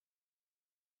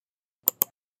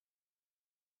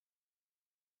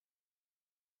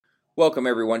Welcome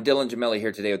everyone, Dylan Gemelli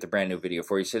here today with a brand new video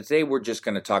for you. So today we're just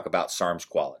going to talk about SARM's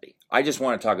quality. I just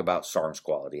want to talk about SARM's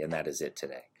quality, and that is it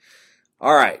today.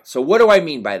 Alright, so what do I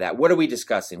mean by that? What are we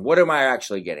discussing? What am I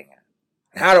actually getting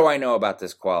at? How do I know about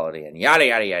this quality? And yada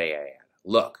yada yada yada.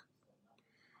 Look,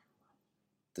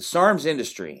 the SARM's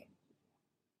industry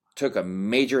took a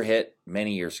major hit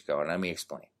many years ago, and let me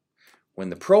explain. When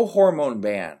the pro-hormone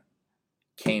ban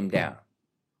came down,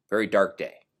 very dark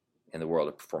day in the world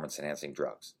of performance-enhancing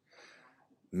drugs.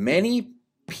 Many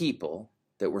people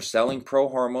that were selling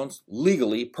pro-hormones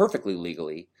legally, perfectly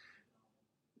legally,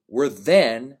 were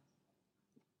then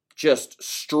just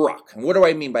struck. And what do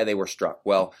I mean by they were struck?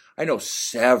 Well, I know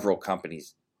several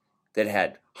companies that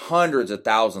had hundreds of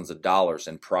thousands of dollars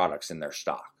in products in their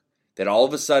stock that all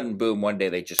of a sudden, boom, one day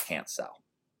they just can't sell.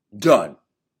 Done.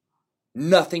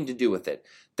 Nothing to do with it.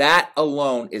 That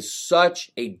alone is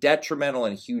such a detrimental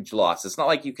and huge loss. It's not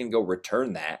like you can go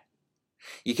return that.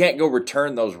 You can't go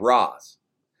return those raws.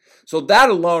 So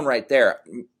that alone right there,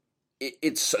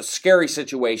 it's a scary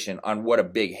situation on what a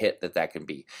big hit that can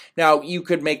be. Now, you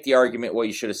could make the argument, well,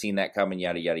 you should have seen that coming,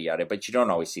 yada, yada, yada, but you don't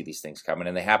always see these things coming,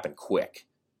 and they happen quick.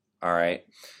 All right?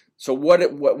 So what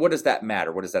does that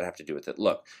matter? What does that have to do with it?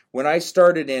 Look, when I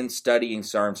started in studying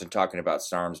SARMs and talking about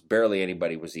SARMs, barely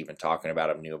anybody was even talking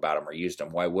about them, knew about them, or used them.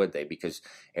 Why would they? Because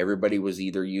everybody was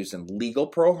either using legal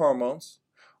pro-hormones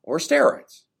or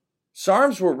steroids.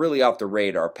 SARMs were really off the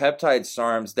radar. Peptide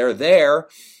SARMs, they're there,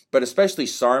 but especially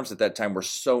SARMs at that time were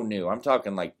so new. I'm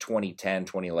talking like 2010,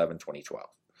 2011, 2012.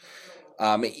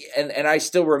 And I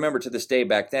still remember to this day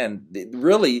back then,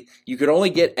 really, you could only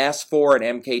get S4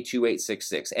 and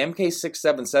MK2866.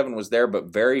 MK677 was there, but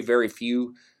very, very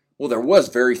few, well, there was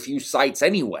very few sites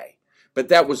anyway. But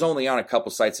that was only on a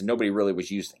couple sites and nobody really was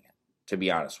using it, to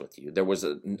be honest with you. There was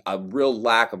a real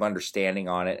lack of understanding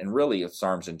on it and really of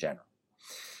SARMs in general.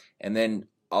 And then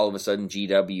all of a sudden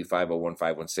GW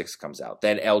 501-516 comes out.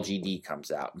 Then LGD comes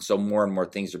out. And so more and more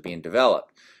things are being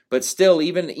developed. But still,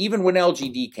 even when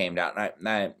LGD came out, and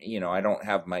I don't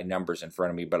have my numbers in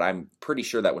front of me, but I'm pretty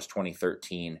sure that was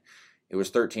 2013. It was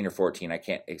 13 or 14. I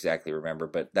can't exactly remember,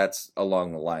 but that's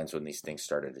along the lines when these things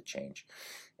started to change.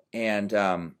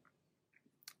 And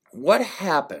what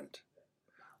happened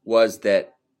was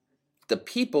that the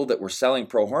people that were selling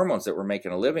pro-hormones that were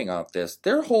making a living off this,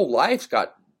 their whole lives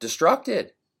got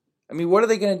destructed. I mean, what are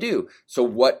they going to do? So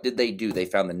what did they do? They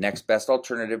found the next best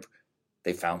alternative.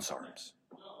 They found SARMs.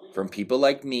 From people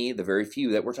like me, the very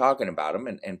few that were talking about them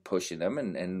and pushing them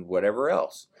and whatever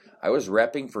else. I was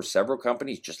repping for several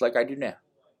companies just like I do now.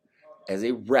 As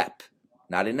a rep,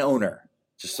 not an owner.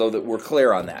 Just so that we're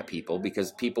clear on that, people.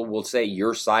 Because people will say,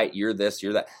 your site, you're this,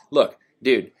 you're that. Look,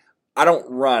 dude, I don't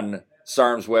run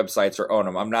SARM's websites or own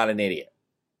them. I'm not an idiot.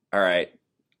 All right?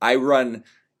 I run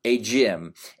a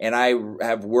gym, and I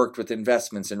have worked with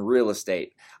investments in real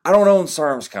estate. I don't own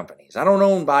SARMs companies. I don't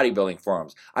own bodybuilding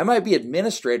forums. I might be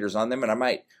administrators on them, and I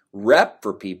might rep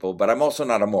for people, but I'm also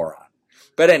not a moron.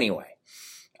 But anyway,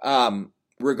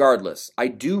 regardless, I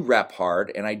do rep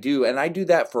hard, and I do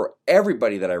that for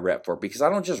everybody that I rep for, because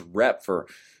I don't just rep for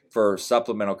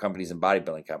supplemental companies and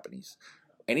bodybuilding companies.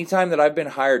 Anytime that I've been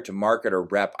hired to market or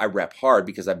rep, I rep hard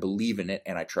because I believe in it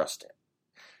and I trust it.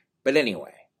 But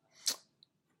anyway,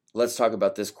 let's talk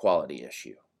about this quality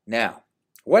issue. Now,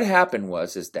 what happened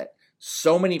is that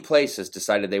so many places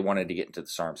decided they wanted to get into the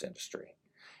SARMs industry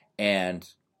and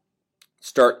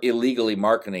start illegally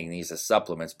marketing these as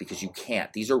supplements because you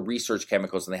can't. These are research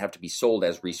chemicals and they have to be sold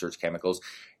as research chemicals.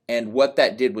 And what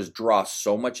that did was draw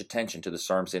so much attention to the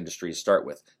SARMs industry to start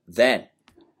with. Then,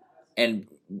 and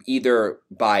either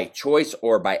by choice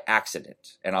or by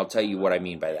accident, and I'll tell you what I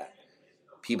mean by that,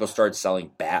 people started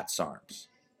selling bad SARMs.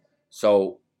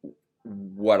 So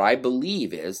what I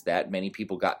believe is that many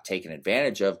people got taken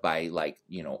advantage of by,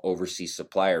 overseas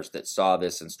suppliers that saw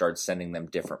this and started sending them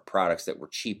different products that were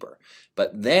cheaper.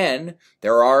 But then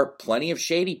there are plenty of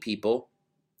shady people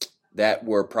that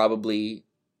were probably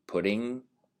putting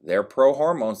their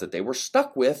pro-hormones that they were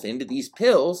stuck with into these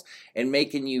pills and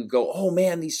making you go, oh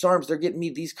man, these SARMs, they're getting me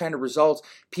these kind of results.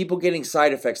 People getting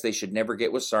side effects they should never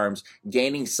get with SARMs,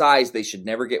 gaining size they should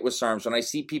never get with SARMs. When I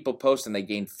see people post and they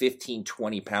gain 15,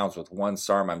 20 pounds with one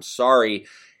SARM, I'm sorry,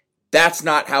 that's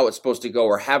not how it's supposed to go.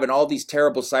 Or having all these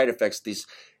terrible side effects, these,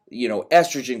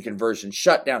 estrogen conversion,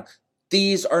 shutdown.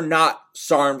 These are not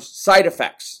SARMs side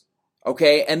effects.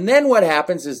 Okay, and then what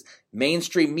happens is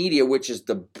mainstream media, which is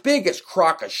the biggest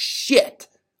crock of shit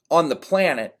on the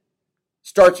planet,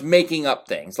 starts making up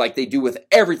things like they do with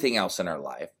everything else in our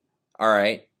life. All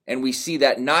right, and we see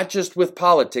that not just with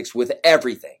politics, with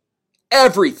everything.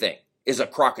 Everything is a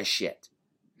crock of shit.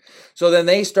 So then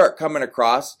they start coming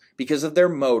across, because of their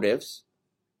motives,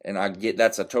 and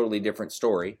that's a totally different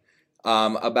story,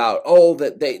 about,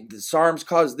 that the SARMs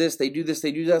cause this, they do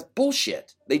that.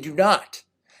 Bullshit. They do not.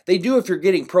 They do if you're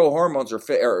getting pro-hormones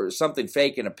or something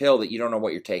fake in a pill that you don't know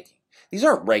what you're taking. These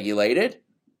aren't regulated.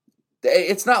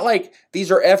 It's not like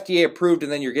these are FDA approved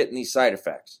and then you're getting these side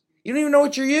effects. You don't even know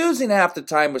what you're using half the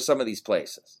time with some of these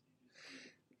places.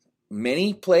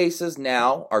 Many places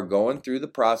now are going through the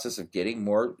process of getting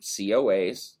more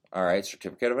COAs, all right,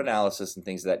 certificate of analysis and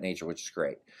things of that nature, which is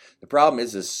great. The problem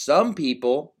is some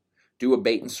people do a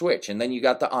bait and switch, and then you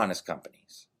got the honest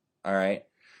companies, all right?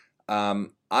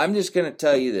 I'm just going to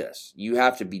tell you this. You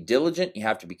have to be diligent, you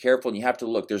have to be careful, and you have to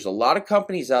look. There's a lot of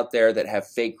companies out there that have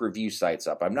fake review sites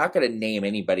up. I'm not going to name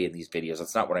anybody in these videos.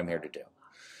 That's not what I'm here to do.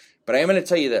 But I am going to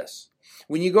tell you this.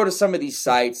 When you go to some of these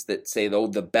sites that say,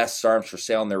 the best SARMs for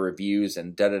sale in their reviews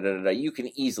and da-da-da-da-da, you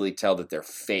can easily tell that they're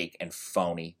fake and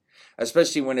phony,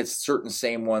 especially when it's certain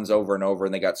same ones over and over,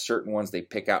 and they got certain ones they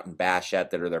pick out and bash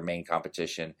at that are their main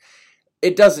competition.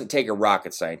 It doesn't take a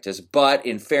rocket scientist, but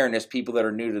in fairness, people that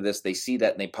are new to this, they see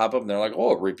that and they pop up and they're like,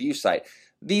 oh, a review site.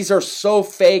 These are so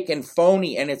fake and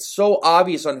phony, and it's so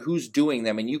obvious on who's doing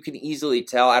them, and you can easily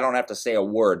tell. I don't have to say a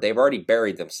word. They've already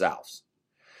buried themselves.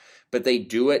 But they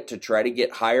do it to try to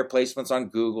get higher placements on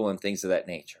Google and things of that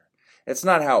nature. That's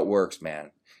not how it works,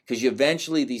 man, because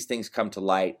eventually these things come to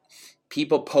light.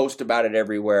 People post about it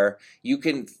everywhere. You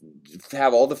can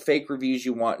have all the fake reviews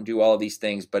you want and do all of these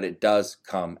things, but it does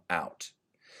come out.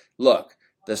 Look,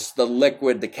 the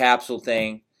liquid, the capsule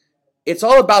thing, it's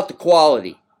all about the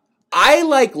quality. I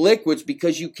like liquids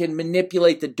because you can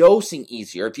manipulate the dosing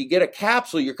easier. If you get a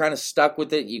capsule, you're kind of stuck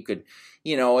with it. You could,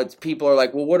 people are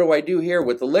like, well, what do I do here?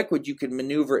 With the liquid, you can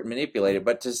maneuver it and manipulate it.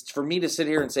 But for me to sit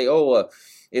here and say,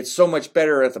 it's so much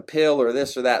better at the pill or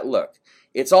this or that, look,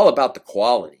 it's all about the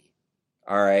quality.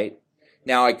 All right.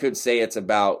 Now, I could say it's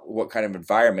about what kind of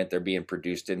environment they're being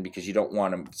produced in, because you don't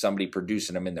want somebody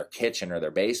producing them in their kitchen or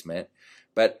their basement.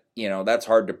 But, that's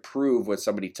hard to prove when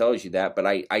somebody tells you that. But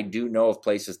I do know of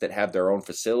places that have their own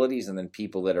facilities, and then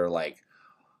people that are like,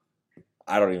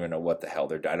 I don't even know what the hell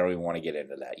they're doing. I don't even want to get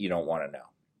into that. You don't want to know.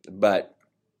 But,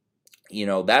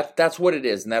 that's what it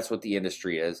is, and that's what the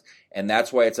industry is. And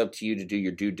that's why it's up to you to do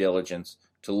your due diligence,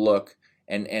 to look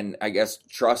and I guess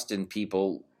trust in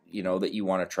people that you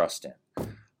want to trust in.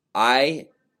 I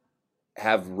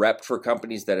have repped for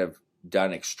companies that have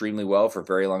done extremely well for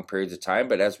very long periods of time,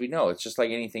 but as we know, it's just like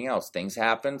anything else. Things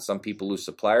happen. Some people lose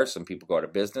suppliers, some people go out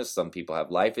of business, some people have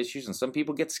life issues, and some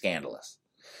people get scandalous.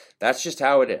 That's just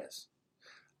how it is.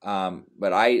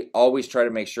 But I always try to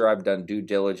make sure I've done due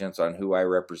diligence on who I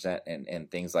represent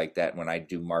and things like that when I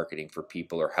do marketing for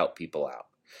people or help people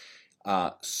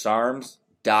out. SARMs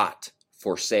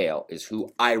for sale is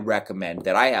who I recommend,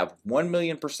 that I have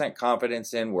 1,000,000%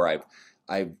 confidence in, where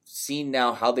I've seen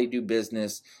now how they do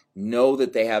business, know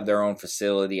that they have their own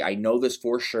facility. I know this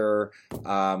for sure,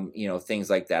 things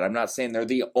like that. I'm not saying they're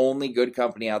the only good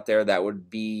company out there. That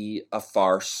would be a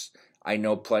farce. I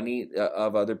know plenty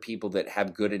of other people that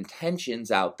have good intentions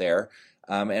out there,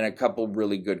 and a couple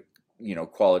really good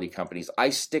quality companies. I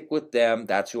stick with them.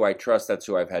 That's who I trust. That's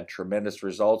who I've had tremendous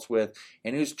results with,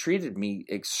 and who's treated me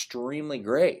extremely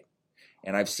great.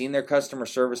 And I've seen their customer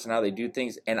service and how they do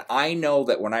things, and I know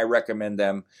that when I recommend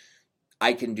them,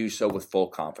 I can do so with full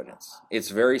confidence. It's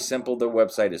very simple. Their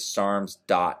website is SARMs.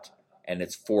 And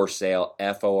it's for sale,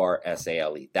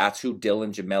 FORSALE. That's who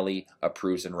Dylan Gemelli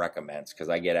approves and recommends, because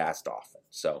I get asked often.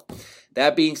 So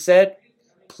that being said,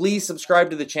 please subscribe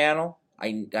to the channel.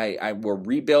 We're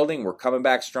rebuilding. We're coming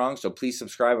back strong. So please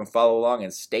subscribe and follow along,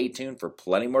 and stay tuned for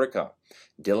plenty more to come.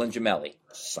 Dylan Gemelli,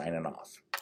 signing off.